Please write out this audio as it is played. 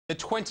The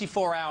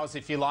 24 hours,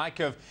 if you like,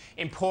 of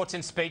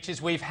important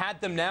speeches. We've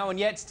had them now, and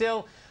yet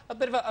still a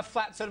bit of a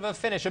flat sort of a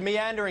finish, a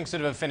meandering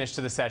sort of a finish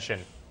to the session.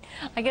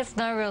 I guess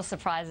no real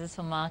surprises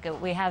for market.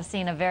 We have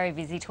seen a very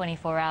busy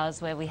 24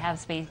 hours where we have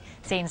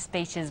seen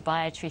speeches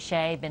by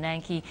Trichet,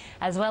 Bernanke,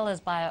 as well as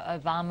by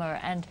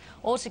Obama. And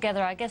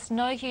altogether, I guess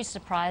no huge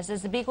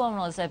surprises. The big one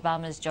was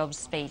Obama's jobs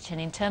speech.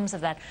 And in terms of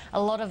that, a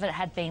lot of it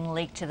had been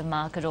leaked to the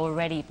market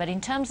already. But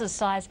in terms of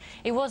size,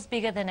 it was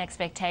bigger than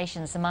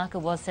expectations. The market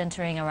was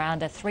centering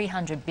around a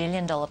 $300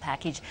 billion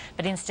package,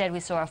 but instead we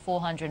saw a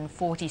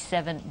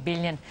 $447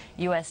 billion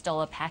US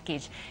dollar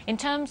package. In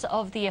terms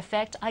of the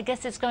effect, I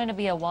guess it's going to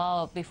be a while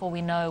before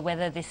we know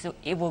whether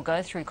it will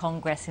go through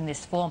Congress in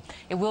this form.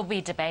 It will be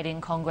debated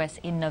in Congress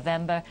in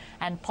November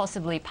and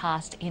possibly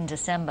passed in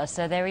December.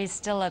 So there is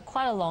still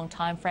quite a long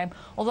time frame.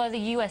 Although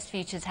the US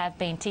futures have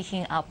been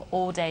ticking up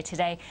all day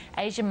today,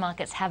 Asian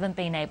markets haven't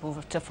been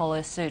able to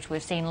follow suit.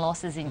 We've seen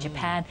losses in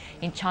Japan,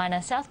 in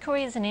China. South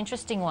Korea is an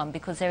interesting one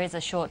because there is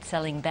a short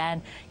selling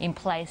ban in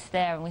place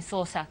there. And we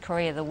saw South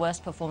Korea, the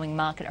worst performing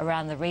market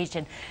around the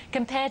region.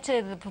 Compared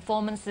to the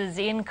performances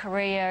in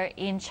Korea,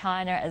 in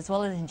China, as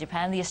well as in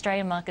Japan, the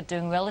Australian market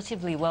doing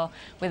relatively well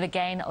with a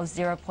gain of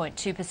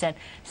 0.2%.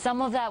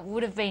 Some of that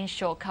would have been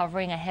short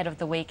covering ahead of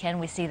the weekend.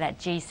 We see that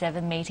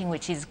G7 meeting,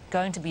 which is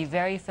going to be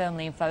very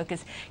firmly in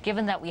focus,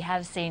 given that we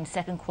have seen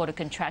second quarter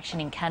contraction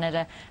in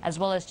Canada as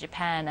well as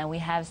Japan, and we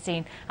have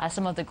seen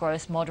some of the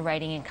growth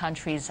moderating in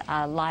countries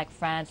like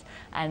France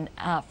and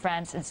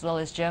France as well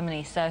as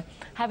Germany. So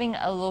having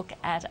a look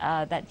at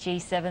that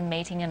G7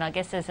 meeting, and I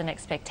guess there's an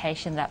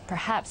expectation that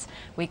perhaps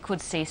we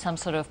could see some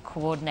sort of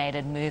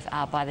coordinated move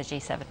by the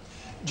G7.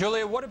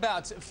 Julia, what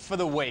about for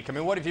the week? I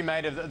mean, what have you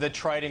made of the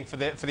trading for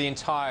the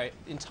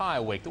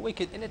entire week, the week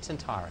in its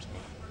entirety?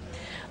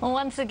 Well,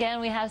 once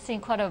again, we have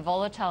seen quite a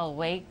volatile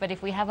week, but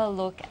if we have a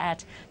look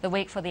at the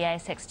week for the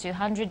ASX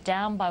 200,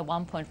 down by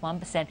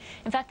 1.1%.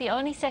 In fact, the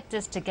only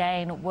sectors to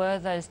gain were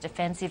those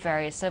defensive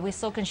areas. So we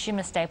saw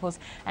consumer staples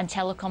and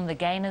telecom the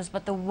gainers,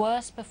 but the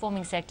worst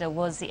performing sector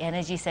was the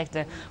energy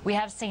sector. We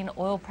have seen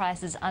oil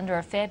prices under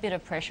a fair bit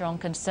of pressure on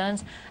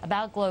concerns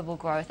about global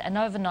growth. And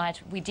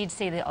overnight, we did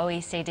see the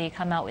OECD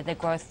come out with their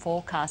growth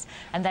forecast,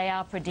 and they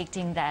are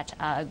predicting that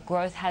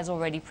growth has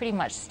already pretty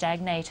much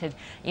stagnated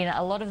in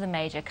a lot of the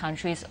major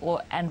countries,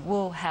 and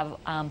will have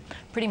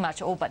pretty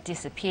much all but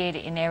disappeared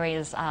in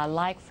areas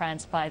like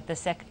France by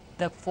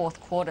the fourth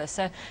quarter.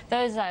 So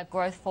those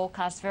growth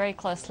forecasts very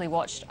closely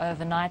watched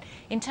overnight.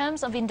 In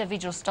terms of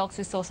individual stocks,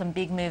 we saw some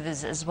big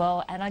movers as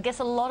well, and I guess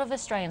a lot of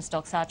Australian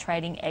stocks are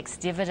trading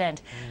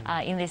ex-dividend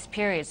in this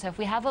period. So if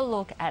we have a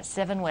look at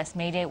Seven West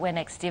Media, when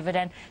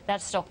ex-dividend,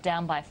 that stock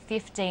down by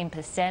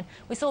 15%.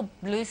 We saw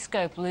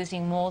BlueScope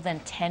losing more than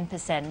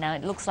 10%. Now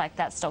it looks like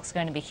that stock's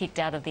going to be kicked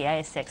out of the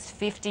ASX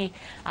 50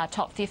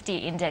 top 50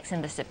 index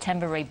in the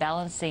September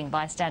rebalancing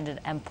by Standard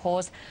 &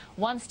 Poor's.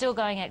 One still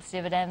going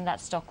ex-dividend, that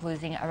stock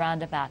losing around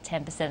about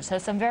 10%. So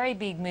some very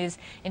big moves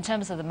in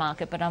terms of the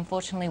market, but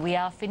unfortunately we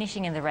are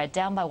finishing in the red,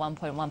 down by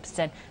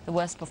 1.1%. The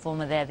worst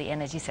performer there, the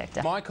energy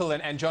sector. Michael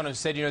and John have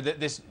said, you know, that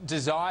this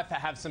desire to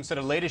have some sort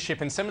of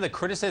leadership, and some of the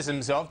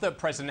criticisms of the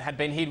president had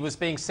been he was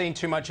being seen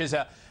too much as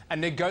a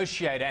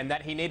negotiator, and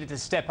that he needed to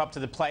step up to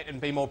the plate and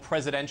be more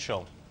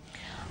presidential.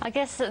 I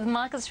guess the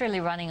market's really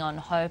running on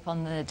hope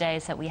on the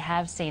days that we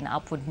have seen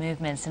upward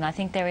movements, and I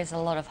think there is a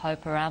lot of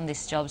hope around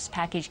this jobs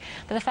package.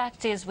 But the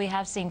fact is we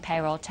have seen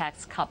payroll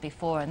tax cut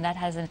before, and that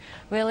hasn't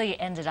really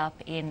ended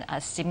up in a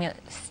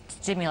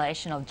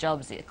stimulation of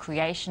jobs, the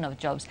creation of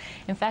jobs.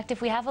 In fact, if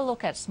we have a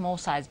look at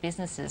small-sized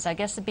businesses, I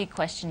guess the big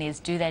question is,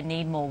 do they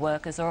need more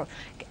workers, or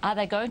are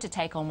they going to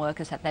take on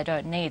workers that they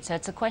don't need? So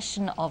it's a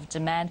question of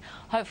demand.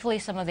 Hopefully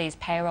some of these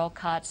payroll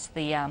cuts,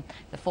 the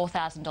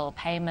 $4,000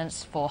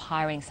 payments for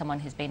hiring someone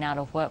who's been out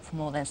of work for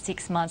more than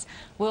 6 months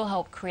will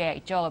help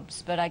create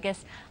jobs. But I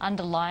guess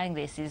underlying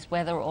this is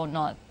whether or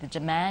not the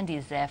demand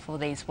is there for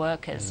these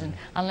workers. And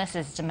unless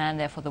there's demand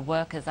there for the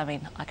workers, I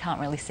mean, I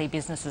can't really see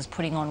businesses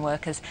putting on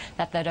workers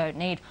that they don't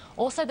need.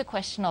 Also the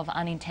question of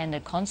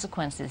unintended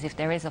consequences. If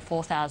there is a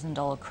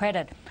 $4,000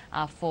 credit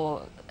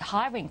for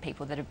hiring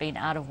people that have been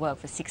out of work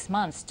for 6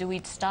 months, do we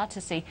start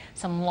to see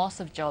some loss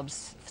of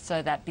jobs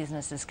so that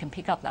businesses can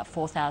pick up that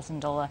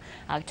 $4,000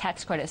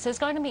 tax credit? So it's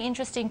going to be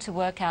interesting to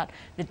work out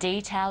the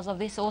details of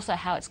this, also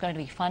how it's going to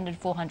be funded.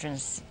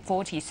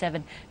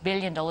 $447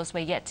 billion. We're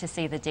yet to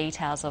see the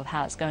details of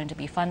how it's going to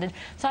be funded.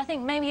 So I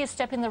think maybe a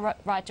step in the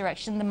right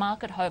direction. The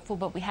market hopeful,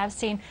 but we have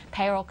seen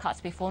payroll cuts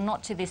before,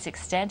 not to this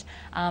extent.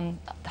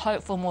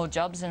 Hope for more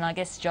jobs, and I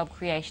guess job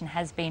creation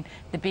has been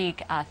the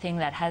big thing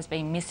that has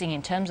been missing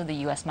in terms of the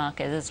US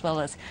market, as well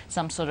as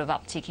some sort of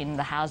uptick in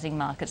the housing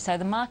market. So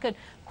the market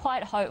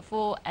quite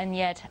hopeful, and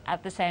yet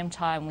at the same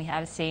time we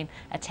have seen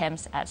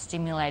attempts at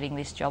stimulating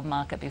this job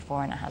market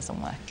before, and it hasn't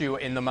worked. Due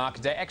in the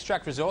market day,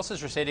 Extract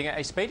Resources receiving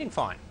a speeding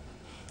fine.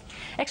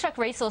 Extract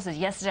Resources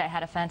yesterday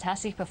had a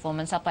fantastic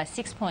performance, up by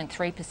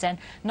 6.3%.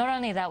 Not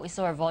only that, we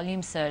saw a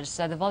volume surge,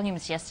 so the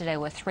volumes yesterday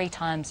were 3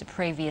 times the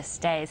previous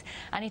days.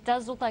 And it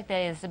does look like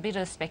there's a bit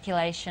of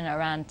speculation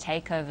around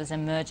takeovers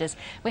and mergers.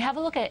 We have a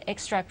look at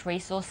Extract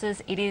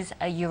Resources. It is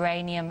a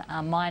uranium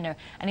miner,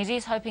 and it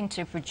is hoping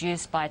to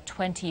produce by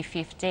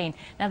 2015.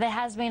 Now, there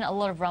has been a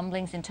lot of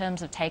rumblings in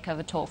terms of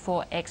takeover talk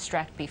for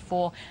Extract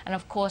before, and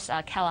of course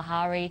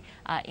Kalahari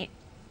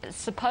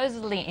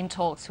supposedly in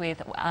talks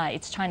with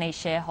its Chinese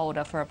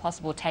shareholder for a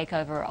possible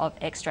takeover of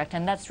Extract,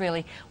 and that's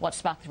really what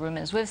sparked the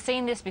rumours. We've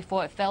seen this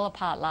before. It fell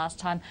apart last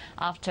time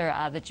after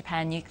the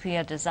Japan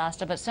nuclear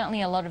disaster, but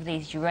certainly a lot of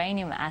these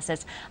uranium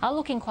assets are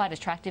looking quite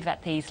attractive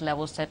at these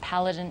levels. So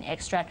Paladin,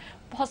 Extract,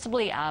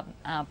 possibly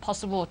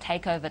possible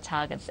takeover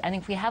targets. And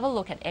if we have a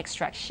look at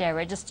Extract share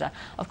register,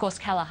 of course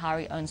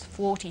Kalahari owns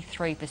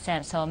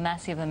 43%, so a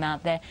massive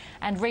amount there.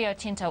 And Rio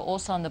Tinto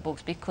also on the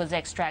books, because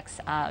Extract's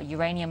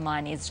uranium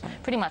mine is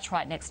pretty much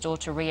right next door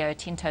to Rio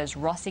Tinto's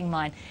Rossing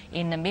mine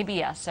in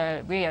Namibia.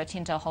 So Rio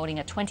Tinto holding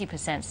a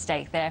 20%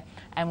 stake there.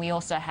 And we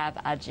also have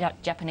a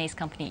Japanese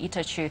company,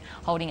 Itochu,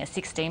 holding a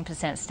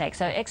 16% stake.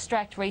 So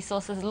Extract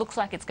Resources looks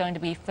like it's going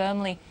to be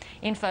firmly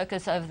in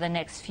focus over the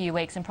next few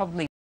weeks, and probably